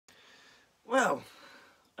Well,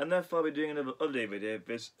 I know I'll be doing another update video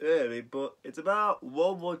this early, but it's about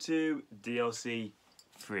WW2 DLC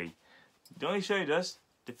 3. They only showed us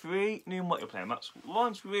the 3 new multiplayer maps.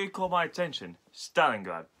 One's really caught my attention,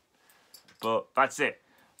 Stalingrad. But that's it.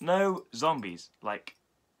 No zombies. Like,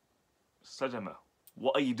 Sledgehammer,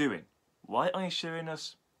 what are you doing? Why aren't you showing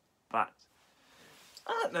us that?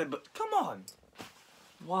 I don't know, but come on.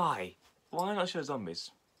 Why? Why not show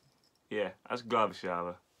zombies? Yeah, that's garbage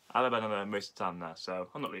shower. I've had another most of the time now, so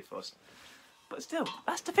I'm not really fussed. But still,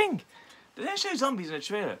 that's the thing. They don't show zombies in the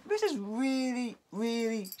trailer. This is really,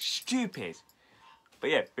 really stupid. But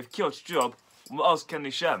yeah, with Kill's job, what else can they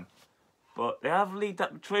show? But they have leaked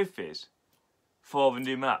up the trophies for the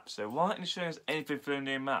new map. So why aren't they showing us anything for the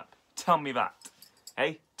new map? Tell me that.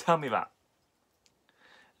 Hey, tell me that.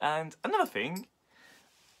 And another thing,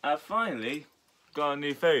 I finally got a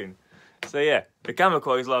new phone. So yeah, the camera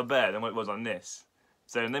quality is a lot better than what it was on this.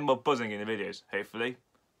 So no more buzzing in the videos, hopefully.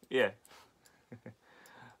 Yeah.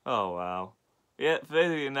 Oh wow. Yeah, for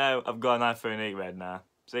those of you who know, I've got an iPhone 8 Red now.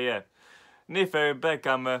 So yeah, new phone, better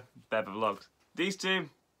camera, better vlogs. These two,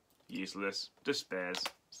 useless, just spares.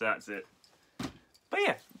 So that's it. But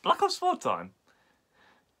yeah, BlackOps4 time.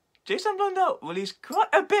 Jason Blundell released quite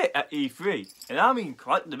a bit at E3, and I mean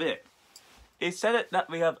quite a bit. He said that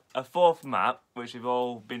we have a 4th map, which we've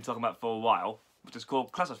all been talking about for a while, which is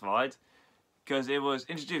called Classified, because it was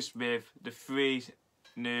introduced with the 3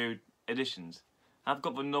 new editions. I've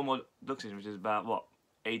got the normal deluxe edition, which is about, what,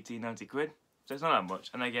 80-90 quid? So it's not that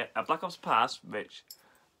much. And I get a Black Ops Pass, which,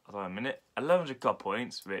 hold on a minute, 1100 COD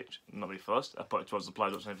points, which I'm not really fussed. I put it towards supply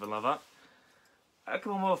drops or anything like that. A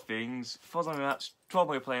couple more things, 4 zombie maps, 12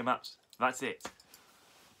 multiplayer maps, that's it.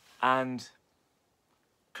 And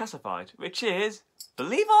Classified, which is,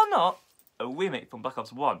 believe it or not, a remake from Black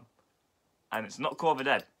Ops 1. And it's not Call of the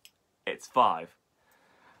Dead, it's 5.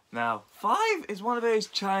 Now, 5 is one of those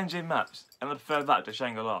challenging maps, and I prefer that to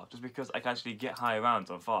Shangri-La, just because I can actually get high rounds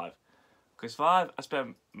on 5. Because 5, I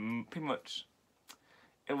spent pretty much,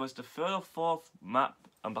 it was the 3rd or 4th map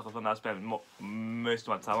on Black Ops 1 that I spent most of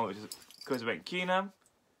my time on, which is because I went Kino,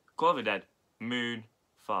 Call of the Dead, Moon,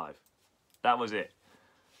 5. That was it.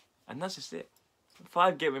 And that's just it.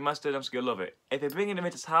 5 get remastered, I'm just gonna love it. If they bring in the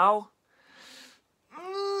Mintus How,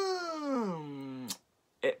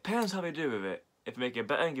 it depends how they do with it. If they make it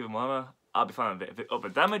better and give it more armor, I'll be fine with it. If they up the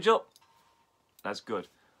damage up, that's good.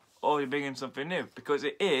 Or they bring in something new, because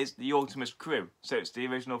it is the Ultimate Crew, so it's the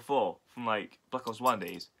original 4 from like Black Ops 1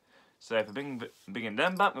 days. So if we bring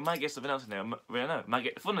them back, we might get something else in there. We don't know. We might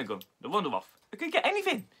get the Thunder Gun, the Wonderoff. We could get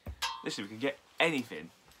anything. Listen, we could get anything.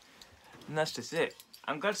 And that's just it.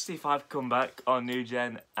 I'm glad to see 5 come back on New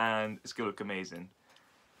Gen, and it's going to look amazing.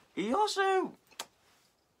 He also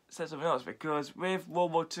said something else, because with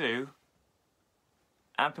World War II,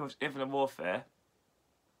 and pretty much Infinite Warfare,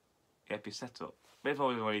 you have your setup. With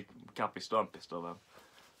only can't be Storm Pistol though.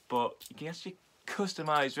 But you can actually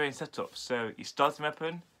customise your own setup. So your starting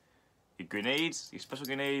weapon, your grenades, your special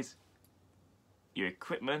grenades, your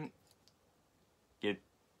equipment, your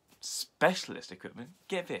specialist equipment.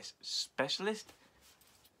 Get this, specialist?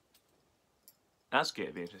 That's going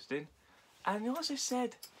to be interesting. And he also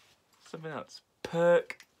said something else.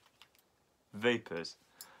 Perk vapors.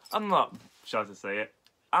 I'm not shy to say it.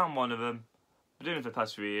 I'm one of them. Been doing it for the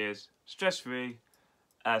past 3 years. Stress-free.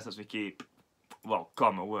 As we keep, well,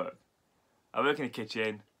 calm at work. I work in the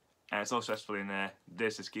kitchen, and it's all stressful in there.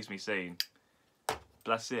 This just keeps me sane. But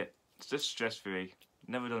that's it. It's just stress-free.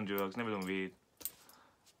 Never done drugs, never done weed.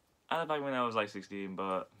 I had back when I was like 16,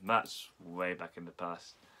 but that's way back in the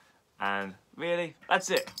past. And really, that's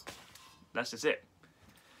it. That's just it.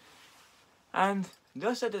 And they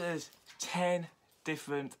also said that there's 10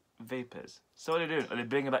 different vapors. So what are they doing? Are they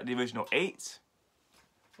bringing back the original 8?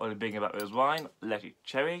 Or are they bringing back Rose Wine, Electric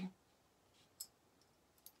Cherry,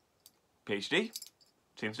 PhD,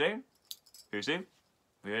 Tombstone, Who's Who?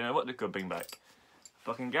 We don't know what they could bring back.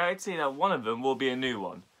 But I can guarantee that one of them will be a new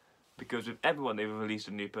one. Because with everyone they've released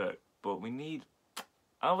a new perk. But we need...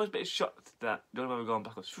 I was a bit shocked that the only way we've gone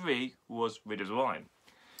Black Ops 3 was Widow's Wine.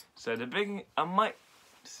 So they're bringing... I might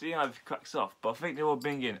see how it cracks off, but I think they will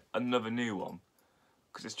bring in another new one.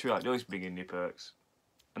 Because it's true, like, they always bring in new perks.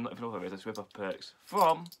 And not even all of it, let's rip off perks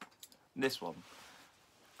from this one.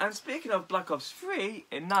 And speaking of Black Ops 3,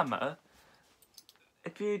 in that matter,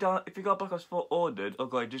 if you got Black Ops 4 ordered or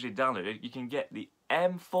got it digitally downloaded, you can get the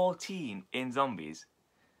M14 in Zombies.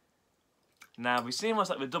 Now, we've seen what's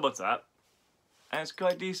like with double tap, and it's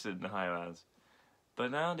quite decent in the high rounds.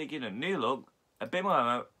 But now they're getting a new look, a bit more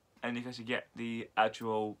ammo, and you can actually get the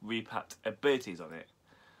actual repacked abilities on it.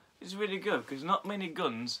 It's really good, because not many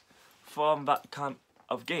guns from that kind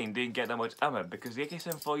of game didn't get that much ammo because the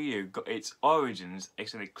AK-74U got its origins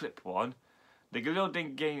extended clip one. The Galil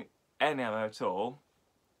didn't gain any ammo at all.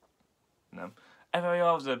 No.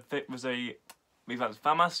 FAR was a revamped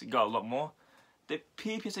FAMAS, it got a lot more. The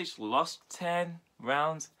PPSH lost 10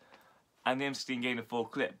 rounds, and the M16 gained a full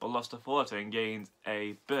clip, but lost a full auto and gained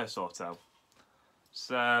a burst auto.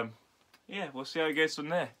 So, yeah, we'll see how it goes from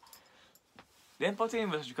there. The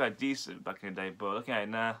M14 was actually quite decent back in the day, but looking at it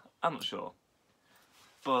now, I'm not sure.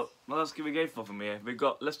 But what else can we go for from here? We've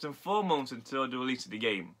got less than 4 months until the release of the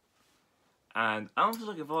game. And I'm just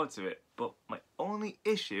looking forward to it, but my only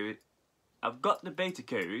issue, I've got the beta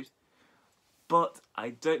code, but I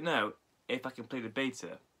don't know if I can play the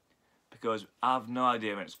beta, because I have no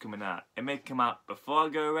idea when it's coming out. It may come out before I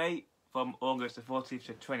go away, from August the 14th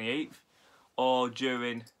to 28th, or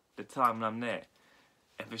during the time when I'm there.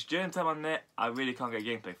 If it's during the time I'm there, I really can't get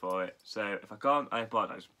gameplay for it, so if I can't, I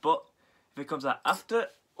apologise. But if it comes out after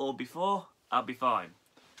or before, I'll be fine.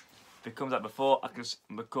 If it comes out before, I can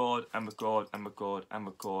record and record and record and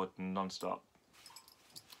record non-stop.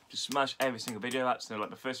 Just smash every single video out, so like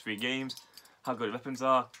the first 3 games, how good the weapons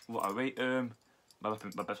are, what I rate them, my best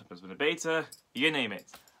weapons with the beta, you name it.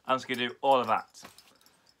 I'm just going to do all of that.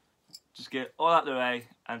 Just get it all out of the way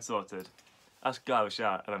and sorted. That's got a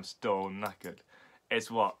shout and I'm still knackered. It's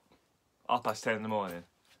what? 10:30 in the morning.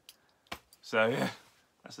 So yeah,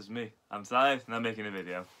 that's just me. I'm tired and I'm making a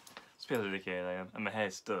video. It's pretty dedicated I am, and my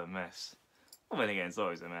hair's still a mess. Well, then again, it's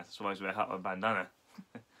always a mess. That's why I wear a hat with a bandana.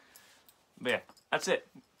 But yeah, that's it.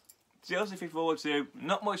 DLC 3 forward to,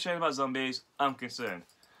 not much sharing about zombies, I'm concerned.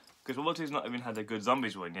 Because World War 2's not even had a good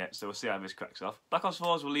zombies one yet, so we'll see how this cracks off.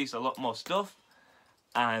 BlackOps4's released a lot more stuff,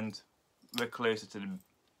 and we're closer to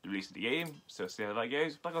the release of the game, so we'll see how that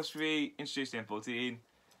goes. BlackOps3 introduced the M14,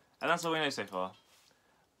 and that's all we know so far.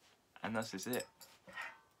 And that's just it.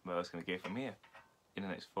 Where else going to go from here? In the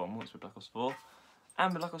next 4 months with BlackOps4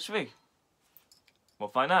 and with BlackOps3. We'll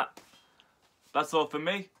find out. That's all from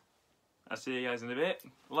me. I'll see you guys in a bit.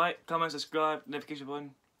 Like, comment, subscribe, notification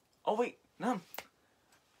button. Oh wait, no.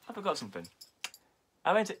 I forgot something.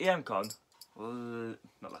 I went to EMCon,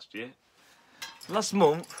 not last year, last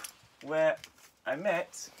month, where I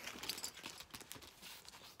met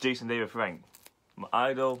Jason David Frank. My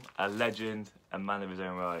idol, a legend, a man of his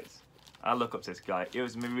own rights. I look up to this guy. It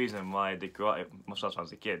was the reason why I did karate martial arts when I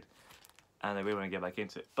was a kid. And I really want to get back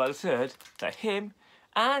into it. But I heard that him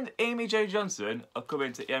and Amy Jo Johnson are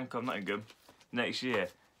coming to EMCon Nottingham next year.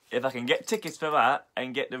 If I can get tickets for that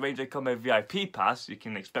and get the Ranger Combo VIP pass, you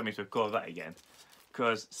can expect me to record that again.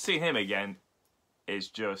 Because seeing him again is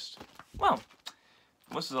just, well,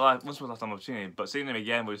 once was a lifetime opportunity, but seeing him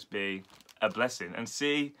again would just be a blessing. And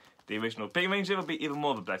see the original Pink Ranger would be even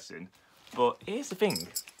more of a blessing. But here's the thing.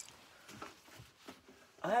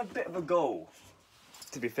 I have a bit of a goal,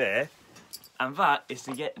 to be fair, and that is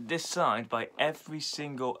to get this signed by every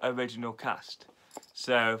single original cast.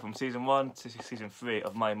 So, from Season 1 to Season 3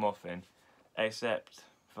 of My Morphin, except,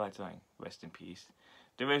 rest in peace,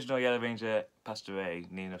 the original Yellow Ranger passed away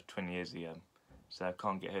nearly 20 years ago, so I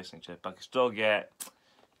can't get her signature, but I can still get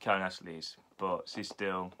Karen Ashley's, but she's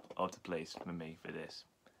still out of place for me for this.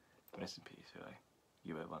 Rest in peace, right?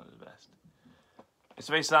 You were one of the best. It's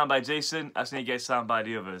very signed by Jason, I just need to get signed by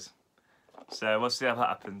the others. So we'll see how that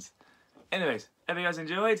happens. Anyways, hope you guys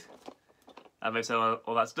enjoyed. I've said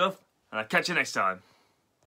all that stuff, and I'll catch you next time.